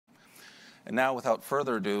And now, without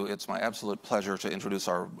further ado, it's my absolute pleasure to introduce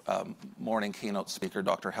our morning keynote speaker,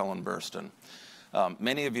 Dr. Helen Burstin.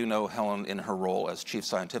 Many of you know Helen in her role as Chief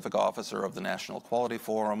Scientific Officer of the National Quality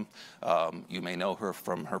Forum. You may know her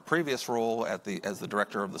from her previous role as the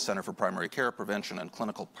Director of the Center for Primary Care Prevention and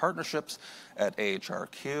Clinical Partnerships at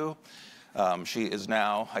AHRQ. She is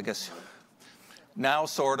now,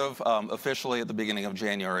 officially at the beginning of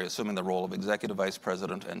January, assuming the role of Executive Vice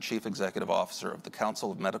President and Chief Executive Officer of the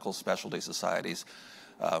Council of Medical Specialty Societies.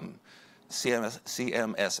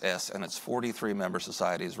 CMSS and its 43 member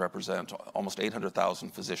societies represent almost 800,000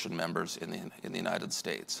 physician members in the United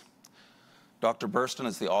States. Dr. Burstin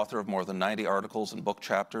is the author of more than 90 articles and book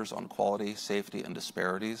chapters on quality, safety, and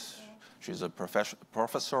disparities. She's a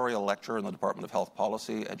professorial lecturer in the Department of Health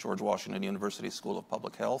Policy at George Washington University School of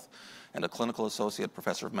Public Health and a clinical associate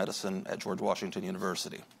professor of medicine at George Washington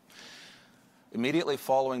University. Immediately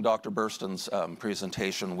following Dr. Burstin's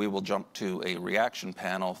presentation, we will jump to a reaction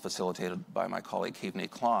panel facilitated by my colleague Keavney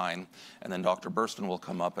Klein, and then Dr. Burstin will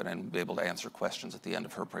come up and be able to answer questions at the end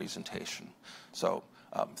of her presentation. So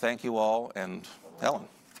thank you all, and Helen.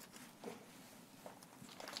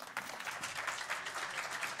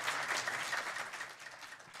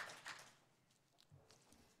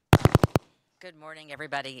 Good morning,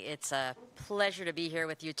 everybody. It's a pleasure to be here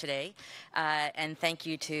with you today, and thank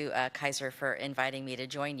you to Kaiser for inviting me to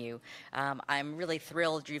join you. I'm really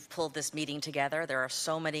thrilled you've pulled this meeting together. There are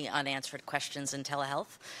so many unanswered questions in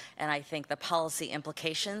telehealth, and I think the policy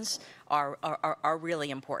implications are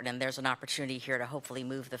really important, and there's an opportunity here to hopefully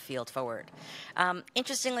move the field forward.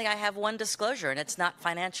 Interestingly, I have one disclosure, and it's not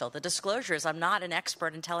financial. The disclosure is I'm not an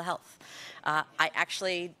expert in telehealth. I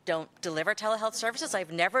actually don't deliver telehealth services.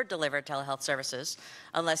 I've never delivered telehealth services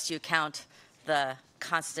unless you count the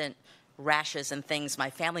constant rashes and things my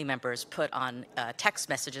family members put on text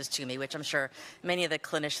messages to me, which I'm sure many of the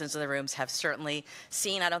clinicians in the rooms have certainly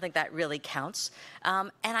seen. I don't think that really counts.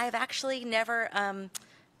 And I've actually never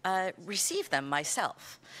received them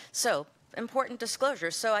myself. So important disclosure.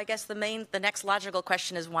 So I guess the next logical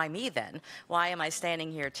question is, why me then? Why am I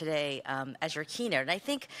standing here today as your keynote? And I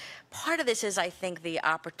think part of this is, I think, the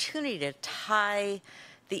opportunity to tie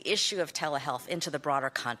the issue of telehealth into the broader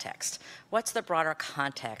context. What's the broader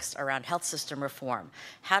context around health system reform?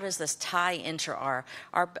 How does this tie into our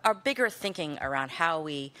bigger thinking around how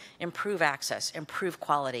we improve access, improve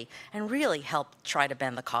quality, and really help try to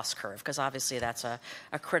bend the cost curve? Because obviously that's a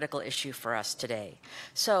critical issue for us today.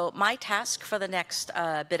 So my task for the next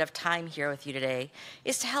bit of time here with you today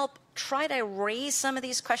is to help try to raise some of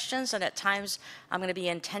these questions, and at times I'm going to be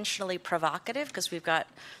intentionally provocative because we've got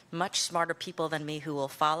much smarter people than me who will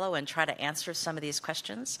follow and try to answer some of these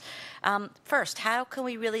questions. First, how can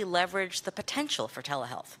we really leverage the potential for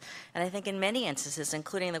telehealth? And I think in many instances,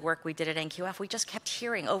 including the work we did at NQF, we just kept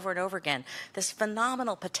hearing over and over again this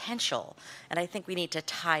phenomenal potential, and I think we need to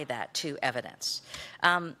tie that to evidence.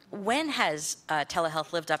 When has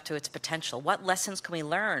telehealth lived up to its potential? What lessons can we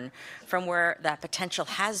learn from where that potential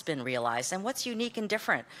has been realized, and what's unique and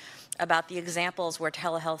different about the examples where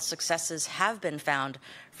telehealth successes have been found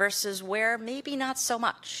versus where maybe not so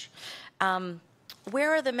much?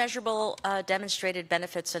 Where are the measurable demonstrated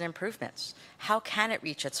benefits and improvements? How can it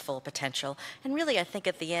reach its full potential? And really, I think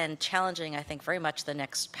at the end, challenging, I think, very much the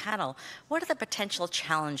next panel, what are the potential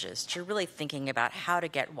challenges to really thinking about how to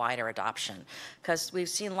get wider adoption? Because we've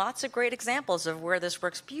seen lots of great examples of where this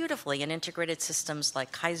works beautifully in integrated systems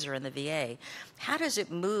like Kaiser and the VA. How does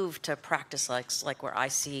it move to practice like where I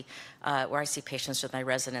see patients with my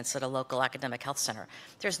residents at a local academic health center?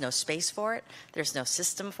 There's no space for it. There's no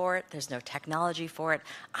system for it. There's no technology for it.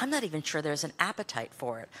 I'm not even sure there's an appetite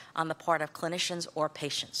for it on the part of clinicians or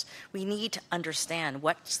patients. We need to understand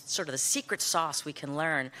what sort of the secret sauce we can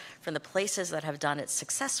learn from the places that have done it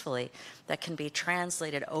successfully that can be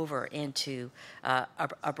translated over into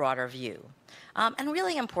a broader view. And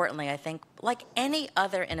really importantly, I think, like any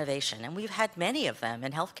other innovation, and we've had many of them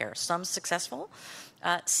in healthcare, some successful,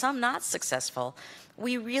 some not successful,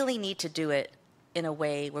 we really need to do it in a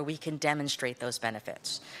way where we can demonstrate those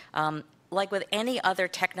benefits. Like with any other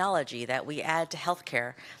technology that we add to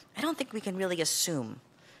healthcare, I don't think we can really assume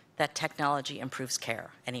that technology improves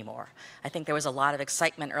care anymore. I think there was a lot of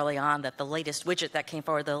excitement early on that the latest widget that came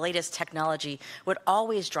forward, the latest technology, would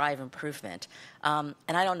always drive improvement. And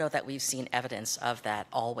I don't know that we've seen evidence of that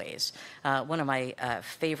always. One of my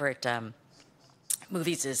favorite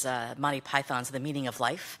movies is Monty Python's The Meaning of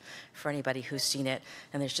Life, for anybody who's seen it.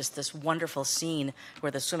 And there's just this wonderful scene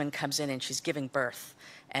where this woman comes in and she's giving birth.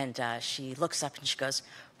 And she looks up and she goes,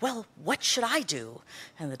 "Well, what should I do?"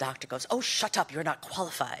 And the doctor goes, "Oh, shut up, you're not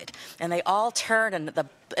qualified." And they all turn, and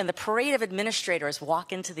the parade of administrators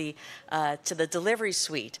walk into the to the delivery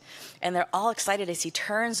suite. And they're all excited as he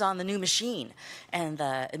turns on the new machine. And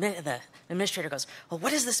the administrator goes, "Well,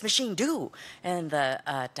 what does this machine do?" And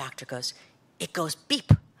the doctor goes, "It goes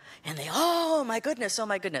beep." And they, oh my goodness, oh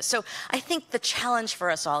my goodness. So I think the challenge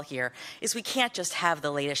for us all here is we can't just have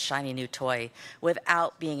the latest shiny new toy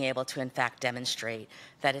without being able to in fact demonstrate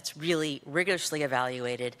that it's really rigorously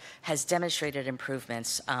evaluated, has demonstrated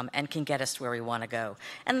improvements, and can get us to where we want to go.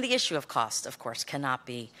 And the issue of cost, of course, cannot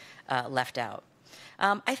be left out.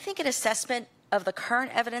 I think an assessment of the current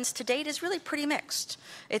evidence to date is really pretty mixed.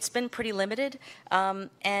 It's been pretty limited, and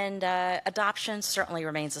adoption certainly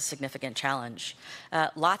remains a significant challenge.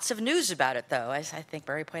 Lots of news about it, though. As I think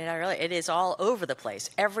Barry pointed out earlier, it is all over the place.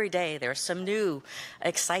 Every day there's some new,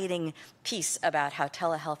 exciting piece about how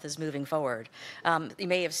telehealth is moving forward. You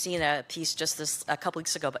may have seen a piece just a couple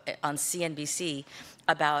weeks ago on CNBC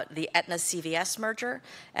about the Aetna-CVS merger,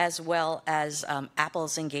 as well as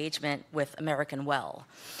Apple's engagement with American Well.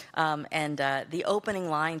 And the opening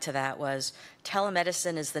line to that was,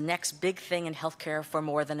 "Telemedicine is the next big thing in healthcare for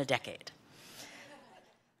more than a decade."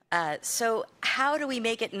 So how do we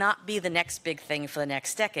make it not be the next big thing for the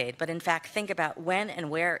next decade, but in fact think about when and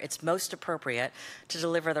where it's most appropriate to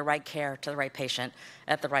deliver the right care to the right patient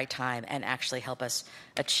at the right time and actually help us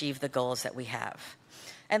achieve the goals that we have?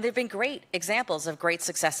 And there have been great examples of great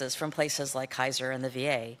successes from places like Kaiser and the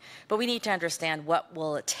VA, but we need to understand what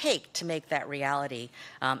will it take to make that reality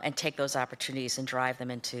and take those opportunities and drive them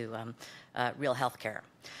into real health care.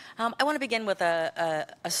 I want to begin with a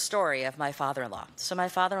story of my father-in-law. So my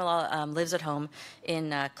father-in-law lives at home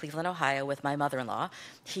in Cleveland, Ohio with my mother-in-law.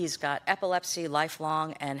 He's got epilepsy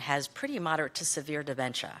lifelong and has pretty moderate to severe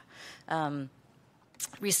dementia.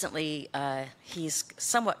 Recently, he's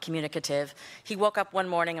somewhat communicative. He woke up one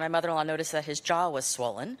morning and my mother-in-law noticed that his jaw was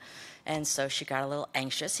swollen, and so she got a little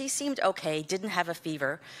anxious. He seemed okay, didn't have a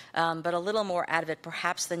fever, but a little more out of it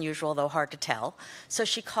perhaps than usual, though hard to tell. So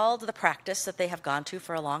she called the practice that they have gone to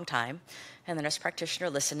for a long time, and the nurse practitioner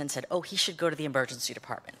listened and said, "Oh, he should go to the emergency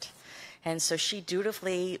department." And so she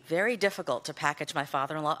dutifully, very difficult to package my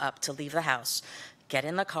father-in-law up to leave the house, get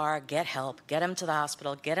in the car, get help, get him to the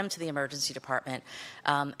hospital, get him to the emergency department.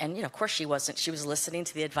 And, you know, of course she wasn't. She was listening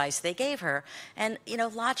to the advice they gave her. And, you know,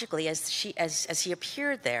 logically, as he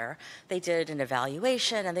appeared there, they did an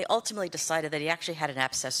evaluation, and they ultimately decided that he actually had an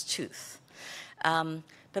abscessed tooth.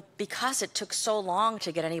 But because it took so long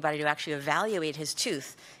to get anybody to actually evaluate his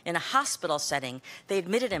tooth in a hospital setting, they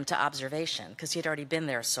admitted him to observation because he had already been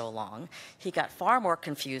there so long. He got far more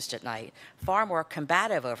confused at night, far more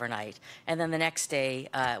combative overnight, and then the next day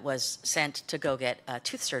was sent to go get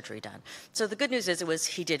tooth surgery done. So the good news is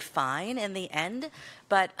he did fine in the end,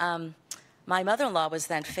 but my mother-in-law was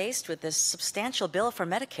then faced with this substantial bill for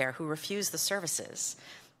Medicare who refused the services,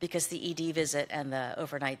 because the ED visit and the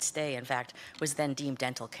overnight stay, in fact, was then deemed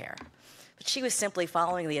dental care. But she was simply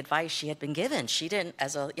following the advice she had been given. She didn't,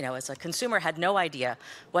 as a consumer, had no idea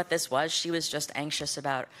what this was. She was just anxious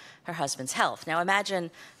about her husband's health. Now imagine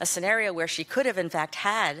a scenario where she could have, in fact,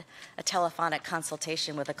 had a telephonic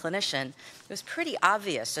consultation with a clinician. It was pretty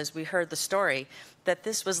obvious, as we heard the story, that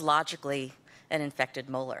this was logically an infected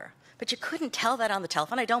molar. But you couldn't tell that on the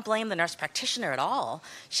telephone. I don't blame the nurse practitioner at all.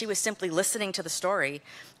 She was simply listening to the story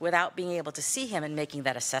without being able to see him and making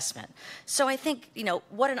that assessment. So I think, you know,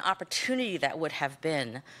 what an opportunity that would have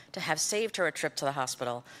been to have saved her a trip to the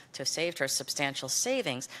hospital, to have saved her substantial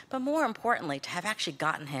savings, but more importantly, to have actually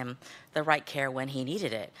gotten him the right care when he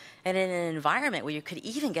needed it. And in an environment where you could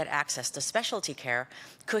even get access to specialty care,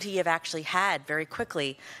 could he have actually had very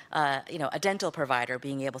quickly, a dental provider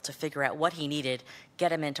being able to figure out what he needed,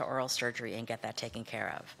 get him into oral surgery, and get that taken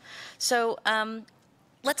care of. So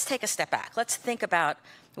let's take a step back. Let's think about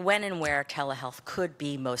when and where telehealth could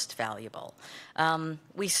be most valuable.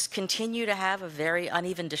 We continue to have a very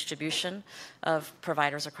uneven distribution of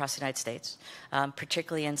providers across the United States,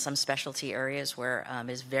 particularly in some specialty areas where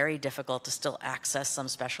it's very difficult to still access some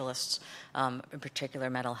specialists, in particular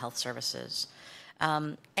mental health services.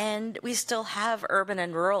 And we still have urban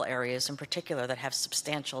and rural areas in particular that have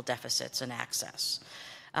substantial deficits in access.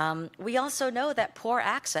 We also know that poor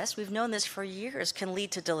access, we've known this for years, can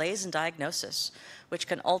lead to delays in diagnosis, which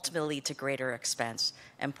can ultimately lead to greater expense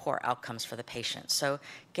and poor outcomes for the patient. So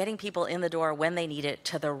getting people in the door when they need it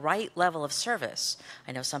to the right level of service,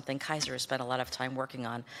 I know something Kaiser has spent a lot of time working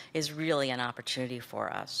on, is really an opportunity for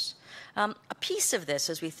us. A piece of this,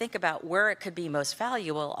 as we think about where it could be most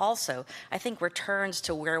valuable also, I think returns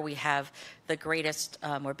to where we have the greatest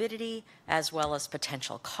morbidity as well as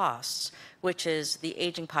potential costs, which is the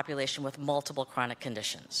aging population with multiple chronic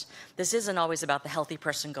conditions. This isn't always about the healthy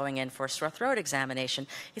person going in for a sore throat examination.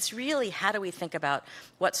 It's really how do we think about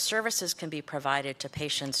what services can be provided to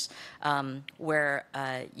patients where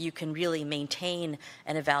you can really maintain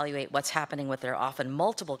and evaluate what's happening with their often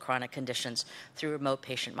multiple chronic conditions through remote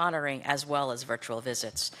patient monitoring as well as virtual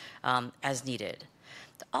visits as needed.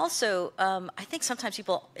 Also, I think sometimes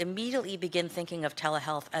people immediately begin thinking of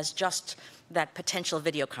telehealth as just that potential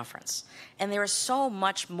video conference. And there is so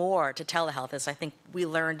much more to telehealth, as I think we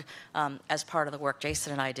learned as part of the work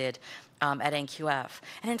Jason and I did at NQF.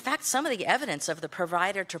 And in fact, some of the evidence of the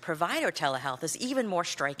provider-to-provider telehealth is even more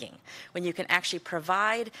striking, when you can actually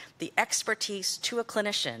provide the expertise to a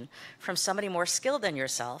clinician from somebody more skilled than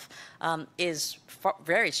yourself is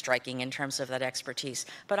very striking in terms of that expertise.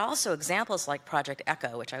 But also examples like Project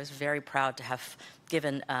Echo, which I was very proud to have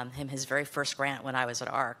given him his very first grant when I was at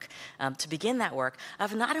ARC, to begin that work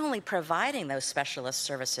of not only providing those specialist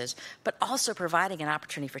services, but also providing an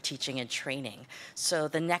opportunity for teaching and training. So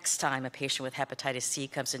the next time a patient with hepatitis C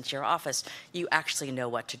comes into your office, you actually know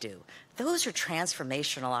what to do. Those are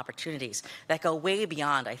transformational opportunities that go way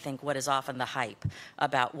beyond, I think, what is often the hype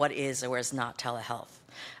about what is or is not telehealth.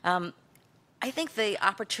 I think the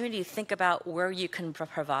opportunity to think about where you can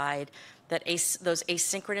provide those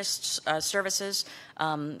asynchronous services,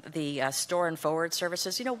 the store and forward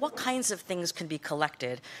services, what kinds of things can be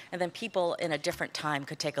collected, and then people in a different time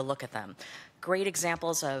could take a look at them. Great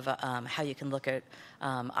examples of how you can look at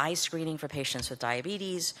eye screening for patients with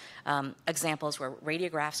diabetes, examples where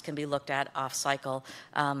radiographs can be looked at off-cycle,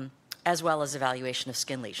 as well as evaluation of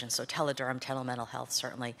skin lesions. So telederm, telemental health,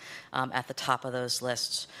 certainly at the top of those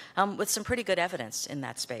lists, with some pretty good evidence in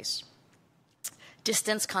that space.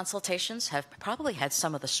 Distance consultations have probably had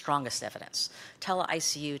some of the strongest evidence.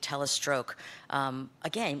 Tele-ICU, telestroke,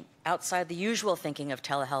 again, outside the usual thinking of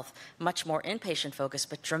telehealth, much more inpatient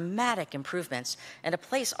focused, but dramatic improvements, and a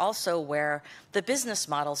place also where the business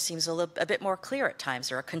model seems a bit more clear at times.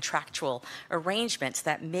 There are contractual arrangements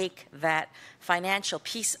that make that financial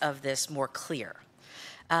piece of this more clear.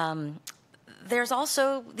 There's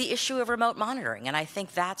also the issue of remote monitoring, and I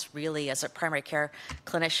think that's really, as a primary care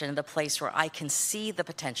clinician, the place where I can see the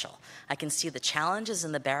potential. I can see the challenges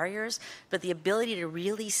and the barriers, but the ability to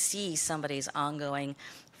really see somebody's ongoing,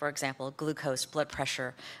 for example, glucose, blood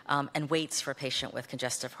pressure, and weights for a patient with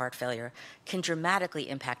congestive heart failure can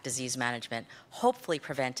dramatically impact disease management, hopefully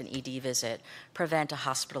prevent an ED visit, prevent a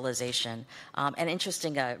hospitalization. An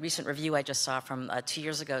interesting recent review I just saw from 2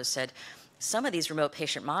 years ago said, some of these remote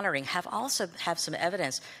patient monitoring also have some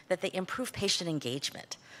evidence that they improve patient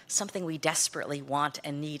engagement, something we desperately want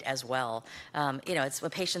and need as well. It's when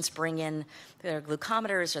patients bring in their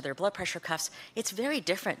glucometers or their blood pressure cuffs, it's very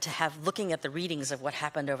different to have looking at the readings of what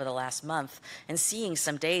happened over the last month and seeing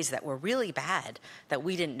some days that were really bad that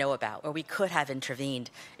we didn't know about, or we could have intervened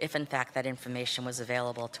if in fact that information was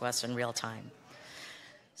available to us in real time.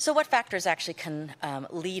 So what factors actually can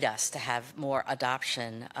lead us to have more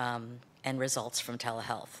adoption and results from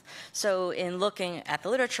telehealth? So in looking at the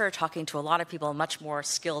literature, talking to a lot of people much more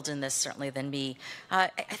skilled in this certainly than me, I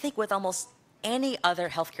think with almost any other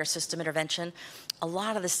healthcare system intervention, a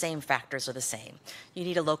lot of the same factors are the same. You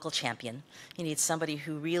need a local champion. You need somebody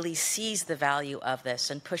who really sees the value of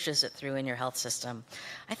this and pushes it through in your health system.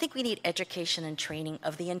 I think we need education and training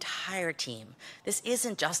of the entire team. This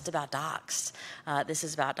isn't just about docs. This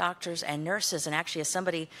is about doctors and nurses. And actually, as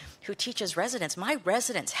somebody who teaches residents, my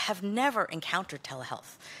residents have never encountered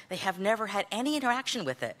telehealth. They have never had any interaction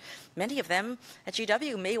with it. Many of them at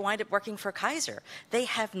GW may wind up working for Kaiser. They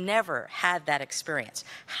have never had that experience.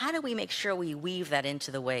 How do we make sure we weave that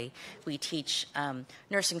into the way we teach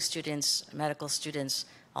nursing students, medical students,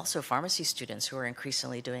 also pharmacy students who are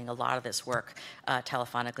increasingly doing a lot of this work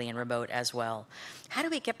telephonically and remote as well? How do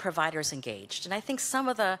we get providers engaged? And I think some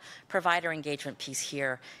of the provider engagement piece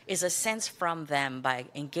here is a sense from them by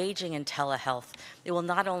engaging in telehealth, it will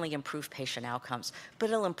not only improve patient outcomes, but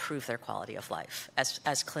it'll improve their quality of life as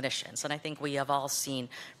clinicians. And I think we have all seen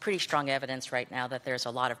pretty strong evidence right now that there's a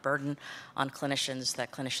lot of burden on clinicians,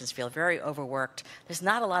 that clinicians feel very overworked. There's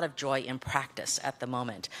not a lot of joy in practice at the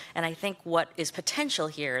moment. And I think what is potential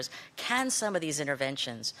here years, can some of these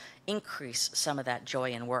interventions increase some of that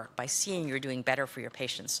joy in work by seeing you're doing better for your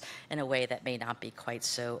patients in a way that may not be quite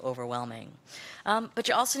so overwhelming. But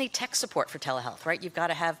you also need tech support for telehealth, right? You've got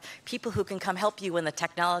to have people who can come help you when the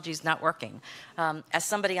technology is not working. As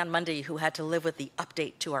somebody on Monday who had to live with the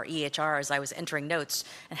update to our EHR as I was entering notes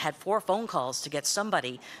and had 4 phone calls to get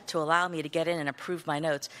somebody to allow me to get in and approve my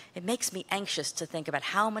notes, it makes me anxious to think about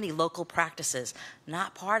how many local practices,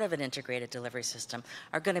 not part of an integrated delivery system,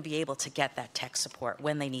 are going to be able to get that tech support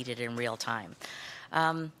when they need it in real time.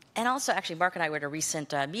 And also, actually, Mark and I were at a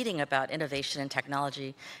recent meeting about innovation and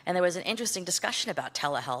technology, and there was an interesting discussion about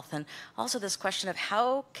telehealth, and also this question of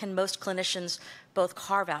how can most clinicians both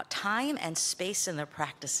carve out time and space in their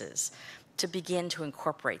practices to begin to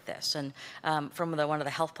incorporate this. And from one of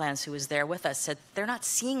the health plans who was there with us said they're not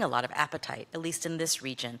seeing a lot of appetite, at least in this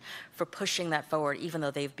region, for pushing that forward, even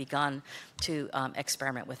though they've begun to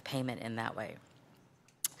experiment with payment in that way.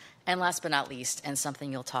 And last but not least, and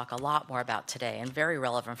something you'll talk a lot more about today, and very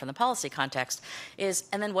relevant from the policy context, is,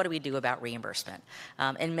 and then what do we do about reimbursement?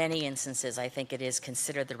 In many instances, I think it is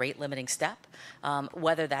considered the rate-limiting step,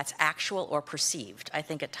 whether that's actual or perceived. I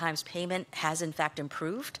think at times payment has in fact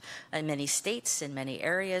improved in many states, in many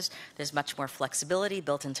areas. There's much more flexibility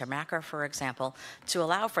built into MACRA, for example, to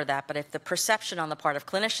allow for that. But if the perception on the part of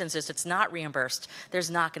clinicians is it's not reimbursed,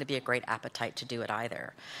 there's not going to be a great appetite to do it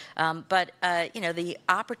either. The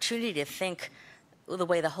opportunity to think the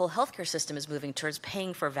way the whole healthcare system is moving towards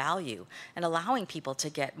paying for value and allowing people to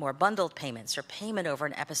get more bundled payments or payment over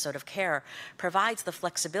an episode of care provides the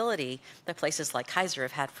flexibility that places like Kaiser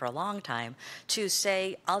have had for a long time to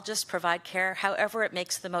say, I'll just provide care however it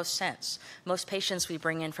makes the most sense. Most patients we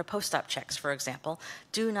bring in for post-op checks, for example,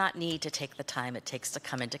 do not need to take the time it takes to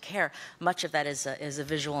come into care. Much of that is a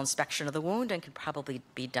visual inspection of the wound and can probably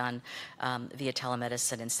be done via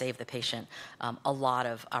telemedicine and save the patient a lot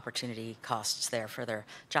of opportunity costs there for their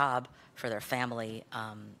job, for their family,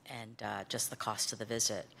 and just the cost of the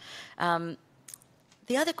visit.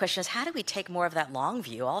 The other question is, how do we take more of that long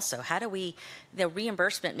view also? How do we, the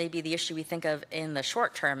reimbursement may be the issue we think of in the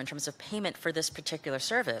short term in terms of payment for this particular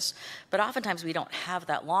service, but oftentimes we don't have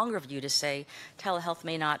that longer view to say telehealth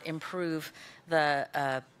may not improve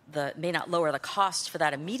may not lower the cost for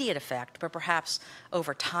that immediate effect, but perhaps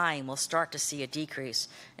over time we'll start to see a decrease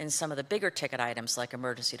in some of the bigger ticket items like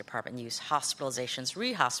emergency department use, hospitalizations,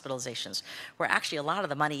 rehospitalizations, where actually a lot of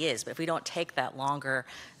the money is. But if we don't take that longer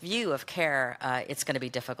view of care, it's going to be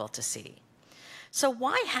difficult to see. So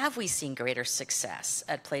why have we seen greater success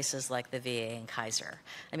at places like the VA and Kaiser?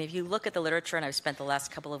 I mean, if you look at the literature, and I've spent the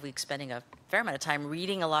last couple of weeks spending a fair amount of time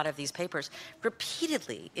reading a lot of these papers,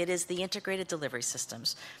 repeatedly it is the integrated delivery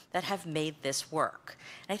systems that have made this work.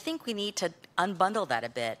 And I think we need to unbundle that a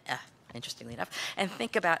bit, interestingly enough, and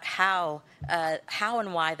think about how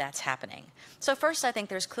and why that's happening. So first, I think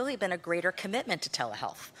there's clearly been a greater commitment to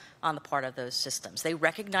telehealth on the part of those systems. They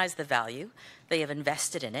recognize the value, they have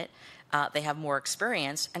invested in it, they have more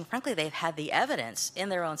experience, and frankly, they've had the evidence in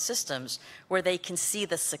their own systems where they can see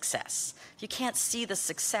the success. If you can't see the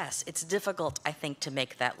success, it's difficult, I think, to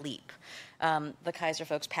make that leap. The Kaiser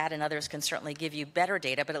folks, Pat and others, can certainly give you better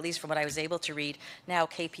data, but at least from what I was able to read, now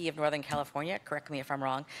KP of Northern California, correct me if I'm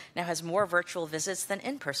wrong, now has more virtual visits than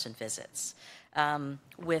in-person visits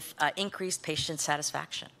with increased patient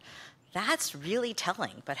satisfaction. That's really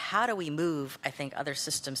telling, but how do we move, I think, other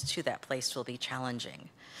systems to that place will be challenging.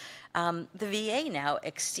 The VA now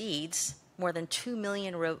exceeds more than 2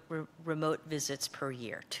 million remote visits per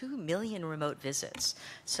year. 2 million remote visits.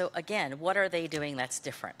 So again, what are they doing that's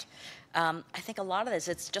different? I think a lot of this,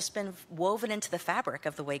 it's just been woven into the fabric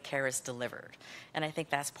of the way care is delivered. And I think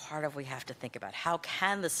that's part of what we have to think about. How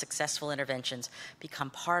can the successful interventions become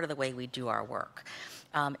part of the way we do our work?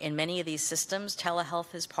 In many of these systems,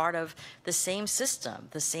 telehealth is part of the same system.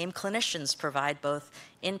 The same clinicians provide both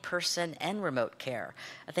in-person and remote care.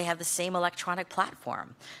 They have the same electronic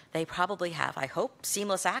platform. They probably have, I hope,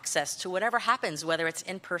 seamless access to whatever happens, whether it's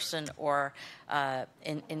in-person or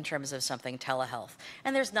in terms of something telehealth.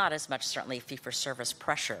 And there's not as much, certainly, fee-for-service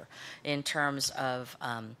pressure in terms of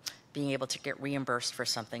being able to get reimbursed for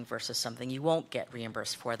something versus something you won't get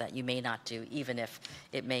reimbursed for that you may not do, even if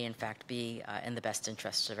it may, in fact, be in the best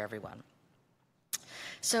interests of everyone.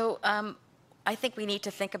 So I think we need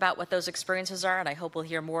to think about what those experiences are, and I hope we'll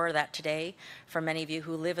hear more of that today from many of you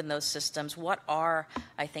who live in those systems. What are,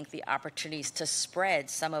 I think, the opportunities to spread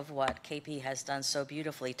some of what KP has done so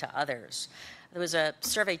beautifully to others? There was a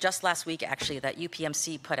survey just last week, actually, that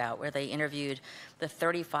UPMC put out where they interviewed the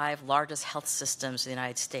 35 largest health systems in the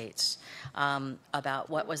United States about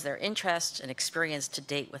what was their interest and experience to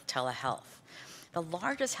date with telehealth. The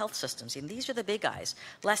largest health systems, and these are the big guys,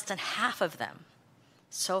 less than half of them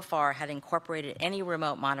so far had incorporated any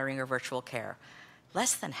remote monitoring or virtual care.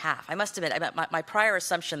 Less than half. I must admit, my prior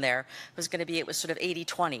assumption there was going to be it was sort of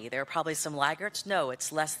 80-20. There are probably some laggards. No,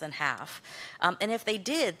 it's less than half. And if they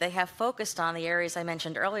did, they have focused on the areas I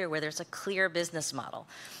mentioned earlier where there's a clear business model.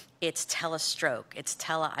 It's telestroke, it's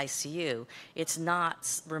tele-ICU, it's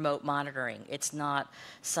not remote monitoring, it's not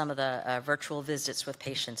some of the virtual visits with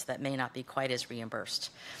patients that may not be quite as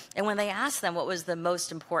reimbursed. And when they asked them what was the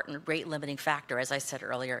most important rate-limiting factor, as I said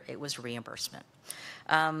earlier, it was reimbursement.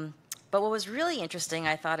 But what was really interesting,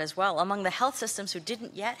 I thought as well, among the health systems who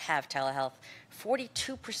didn't yet have telehealth,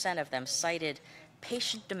 42% of them cited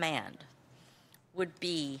patient demand would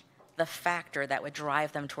be the factor that would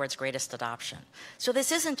drive them towards greatest adoption. So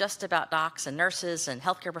this isn't just about docs and nurses and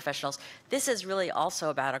healthcare professionals. This is really also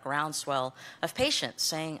about a groundswell of patients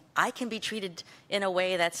saying, I can be treated in a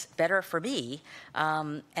way that's better for me,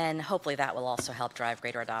 and hopefully that will also help drive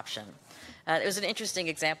greater adoption. It was an interesting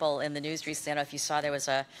example in the news recently. I don't know if you saw there was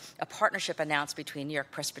a partnership announced between New York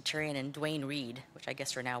Presbyterian and Duane Reade, which I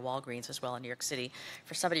guess are now Walgreens as well in New York City.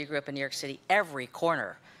 For somebody who grew up in New York City, every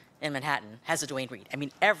corner in Manhattan has a Duane Reade. I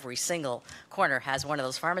mean, every single corner has one of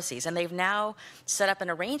those pharmacies. And they've now set up an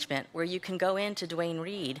arrangement where you can go into Duane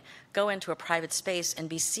Reade, go into a private space, and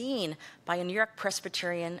be seen by a New York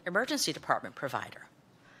Presbyterian emergency department provider.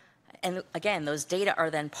 And again, those data are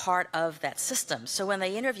then part of that system. So when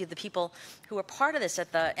they interviewed the people who were part of this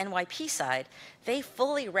at the NYP side, they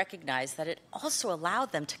fully recognized that it also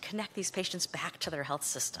allowed them to connect these patients back to their health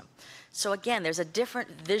system. So again, there's a different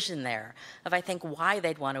vision there of, I think, why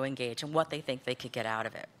they'd want to engage and what they think they could get out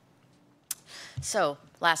of it. So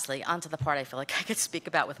lastly, onto the part I feel like I could speak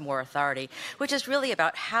about with more authority, which is really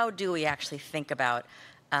about how do we actually think about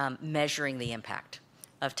measuring the impact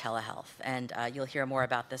of telehealth. And you'll hear more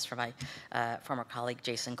about this from my former colleague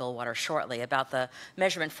Jason Goldwater shortly about the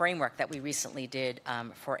measurement framework that we recently did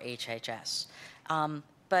for HHS.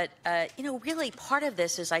 But really part of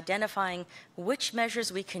this is identifying which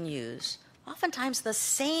measures we can use, oftentimes the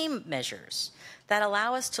same measures that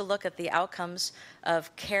allow us to look at the outcomes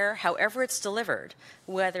of care however it's delivered,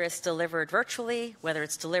 whether it's delivered virtually, whether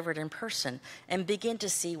it's delivered in person, and begin to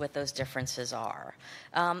see what those differences are.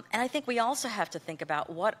 And I think we also have to think about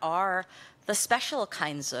what are the special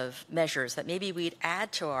kinds of measures that maybe we'd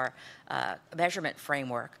add to our measurement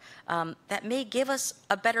framework that may give us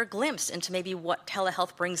a better glimpse into maybe what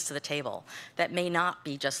telehealth brings to the table that may not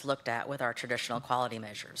be just looked at with our traditional quality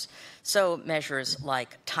measures. So measures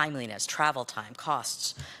like timeliness, travel time,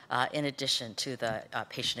 costs, in addition to the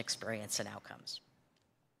patient experience and outcomes.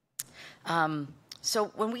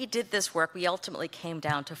 So when we did this work, we ultimately came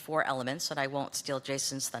down to 4 elements, and I won't steal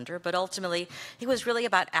Jason's thunder, but ultimately it was really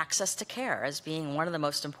about access to care as being one of the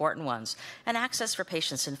most important ones, and access for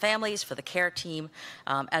patients and families, for the care team,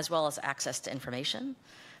 as well as access to information.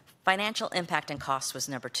 Financial impact and cost was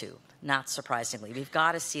number 2, not surprisingly. We've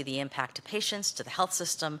got to see the impact to patients, to the health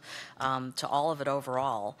system, to all of it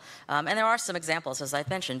overall. And there are some examples, as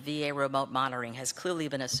I've mentioned. VA remote monitoring has clearly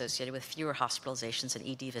been associated with fewer hospitalizations and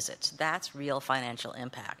ED visits. That's real financial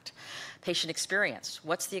impact. Patient experience.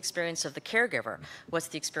 What's the experience of the caregiver? What's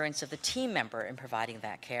the experience of the team member in providing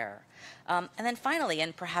that care? And then finally,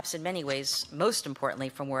 and perhaps in many ways, most importantly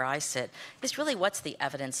from where I sit, is really what's the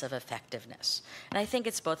evidence of effectiveness? And I think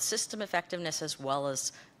it's both system effectiveness as well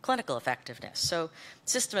as clinical effectiveness. So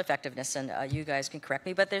system effectiveness, and you guys can correct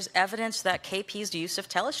me, but there's evidence that KP's use of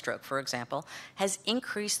telestroke, for example, has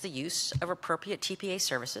increased the use of appropriate TPA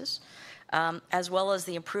services, as well as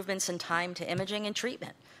the improvements in time to imaging and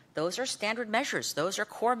treatment. Those are standard measures. Those are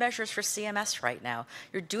core measures for CMS right now.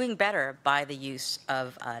 You're doing better by the use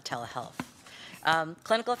of telehealth.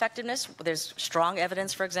 Clinical effectiveness, there's strong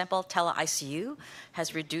evidence, for example, tele-ICU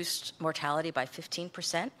has reduced mortality by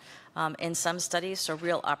 15% in some studies, so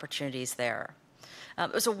real opportunities there.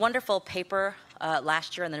 It was a wonderful paper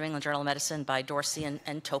last year in the New England Journal of Medicine by Dorsey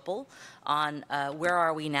and Topol on where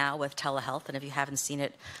are we now with telehealth, and if you haven't seen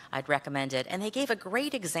it, I'd recommend it. And they gave a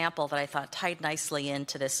great example that I thought tied nicely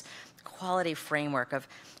into this quality framework of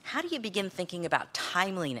how do you begin thinking about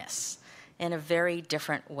timeliness in a very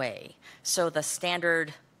different way. So the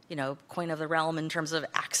standard, coin of the realm in terms of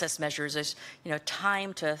access measures is,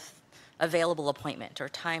 time to available appointment or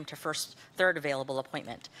time to third available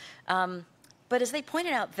appointment. But as they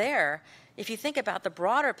pointed out there, if you think about the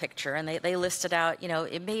broader picture, and they listed out,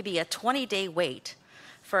 it may be a 20-day wait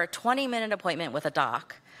for a 20-minute appointment with a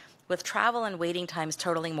doc with travel and waiting times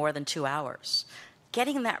totaling more than 2 hours.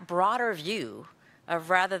 Getting that broader view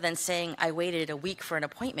rather than saying, I waited a week for an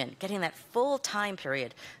appointment, getting that full time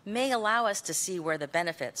period may allow us to see where the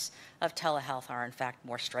benefits of telehealth are, in fact,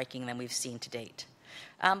 more striking than we've seen to date.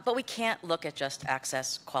 But we can't look at just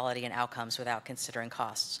access, quality, and outcomes without considering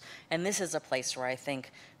costs. And this is a place where I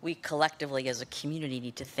think we collectively as a community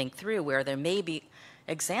need to think through where there may be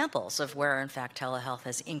examples of where, in fact, telehealth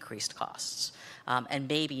has increased costs, and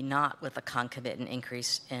maybe not with a concomitant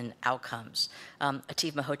increase in outcomes.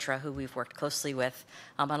 Ativ Malhotra, who we've worked closely with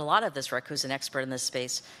on a lot of this work, who's an expert in this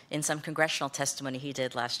space, in some congressional testimony he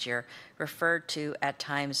did last year, referred to at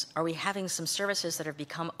times, are we having some services that have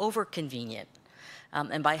become over-convenient?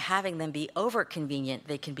 And by having them be over-convenient,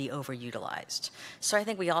 they can be overutilized. So I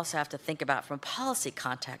think we also have to think about, from a policy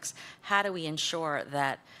context, how do we ensure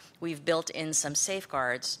that we've built in some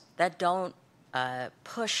safeguards that don't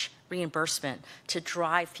push reimbursement to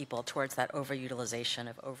drive people towards that overutilization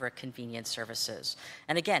of over-convenient services.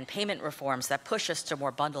 And again, payment reforms that push us to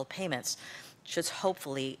more bundled payments should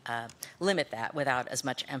hopefully limit that without as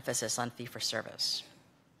much emphasis on fee-for-service.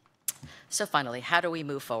 So finally, how do we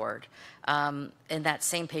move forward? In that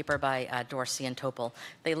same paper by Dorsey and Topol,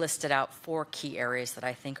 they listed out 4 key areas that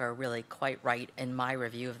I think are really quite right in my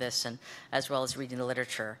review of this, and as well as reading the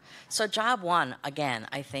literature. So job 1, again,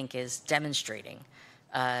 I think is demonstrating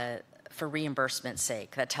for reimbursement's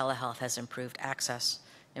sake that telehealth has improved access,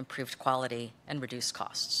 improved quality, and reduced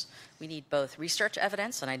costs. We need both research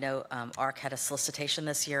evidence, and I know ARC had a solicitation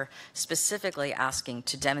this year specifically asking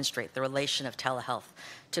to demonstrate the relation of telehealth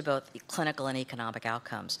to both clinical and economic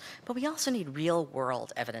outcomes. But we also need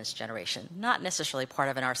real-world evidence generation, not necessarily part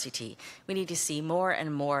of an RCT. We need to see more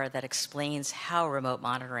and more that explains how remote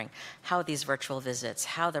monitoring, how these virtual visits,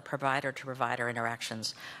 how the provider-to-provider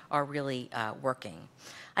interactions are really working.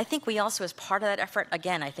 I think we also, as part of that effort,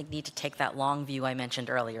 again, I think need to take that long view I mentioned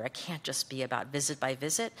earlier. It can't just be about visit by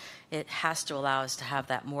visit. It has to allow us to have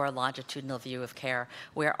that more longitudinal view of care.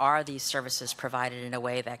 Where are these services provided in a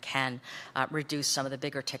way that can reduce some of the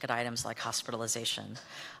bigger ticket items like hospitalization?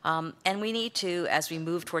 And we need to, as we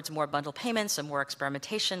move towards more bundled payments and more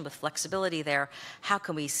experimentation with flexibility there, how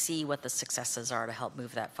can we see what the successes are to help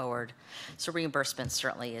move that forward? So reimbursement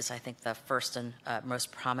certainly is, I think, the first and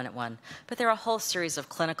most prominent one. But there are a whole series of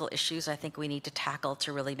clinical issues I think we need to tackle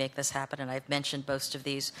to really make this happen, and I've mentioned most of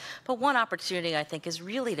these. But one opportunity, I think, is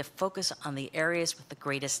really to focus on the areas with the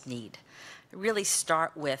greatest need. Really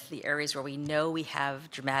start with the areas where we know we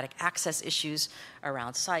have dramatic access issues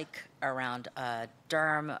around psych, around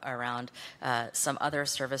derm, around some other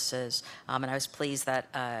services. And I was pleased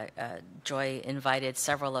that Joy invited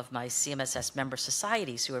several of my CMSS member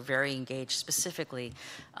societies who are very engaged specifically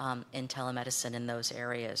in telemedicine in those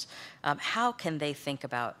areas. How can they think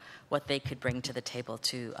about what they could bring to the table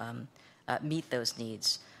to meet those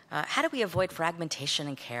needs? How do we avoid fragmentation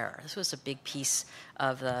in care? This was a big piece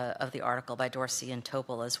of the article by Dorsey and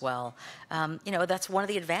Topol as well. That's one of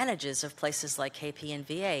the advantages of places like KP and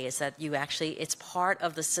VA is that it's part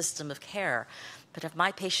of the system of care. But if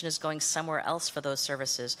my patient is going somewhere else for those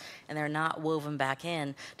services and they're not woven back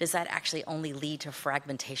in, does that actually only lead to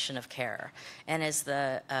fragmentation of care? And as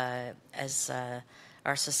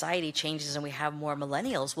our society changes and we have more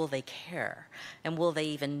millennials, will they care? And will they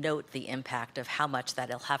even note the impact of how much that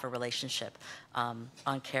it'll have a relationship on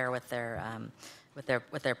care with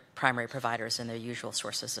their primary providers and their usual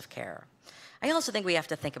sources of care? I also think we have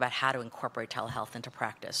to think about how to incorporate telehealth into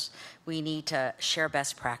practice. We need to share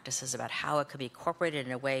best practices about how it could be incorporated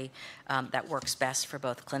in a way that works best for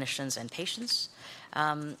both clinicians and patients.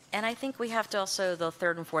 And I think we have to also, the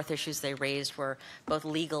third and fourth issues they raised were both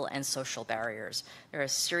legal and social barriers. There are a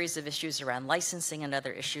series of issues around licensing and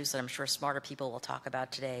other issues that I'm sure smarter people will talk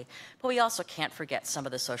about today. But we also can't forget some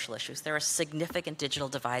of the social issues. There are significant digital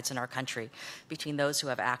divides in our country between those who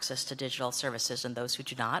have access to digital services and those who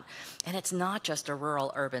do not. And it's not just a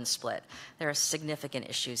rural-urban split. There are significant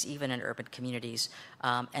issues, even in urban communities,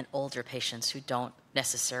 and older patients who don't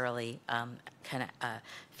necessarily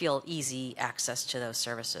feel easy access to those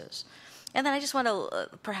services. And then I just want to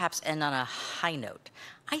perhaps end on a high note.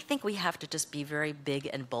 I think we have to just be very big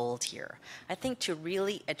and bold here. I think to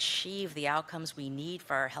really achieve the outcomes we need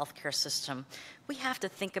for our healthcare system, we have to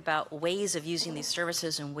think about ways of using these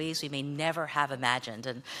services in ways we may never have imagined.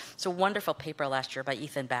 And it's a wonderful paper last year by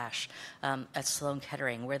Ethan Bash at Sloan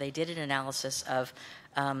Kettering, where they did an analysis of,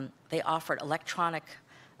 they offered electronic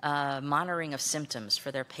monitoring of symptoms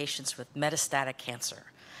for their patients with metastatic cancer.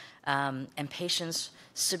 And patients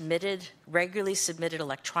regularly submitted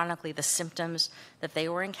electronically the symptoms that they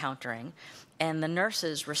were encountering, and the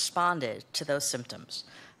nurses responded to those symptoms,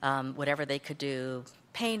 whatever they could do,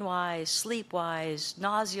 pain-wise, sleep-wise,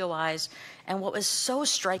 nausea-wise. And what was so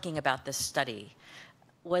striking about this study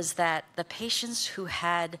was that the patients who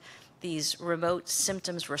had these remote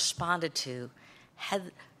symptoms responded to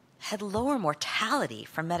had lower mortality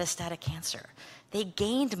from metastatic cancer. They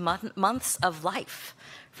gained months of life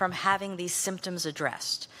from having these symptoms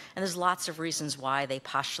addressed. And there's lots of reasons why they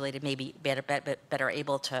postulated maybe better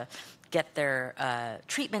able to get their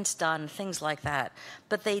treatments done, things like that.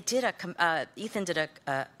 But they did Ethan did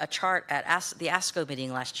a chart at the ASCO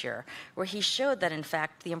meeting last year where he showed that, in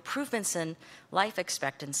fact, the improvements in life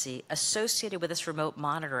expectancy associated with this remote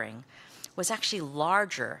monitoring was actually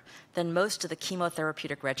larger than most of the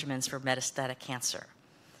chemotherapeutic regimens for metastatic cancer.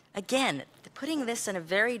 Again, putting this in a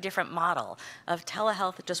very different model of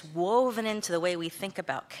telehealth just woven into the way we think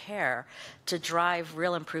about care to drive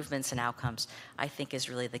real improvements in outcomes, I think is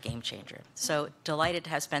really the game changer. So delighted to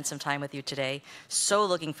have spent some time with you today. So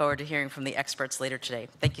looking forward to hearing from the experts later today.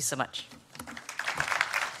 Thank you so much.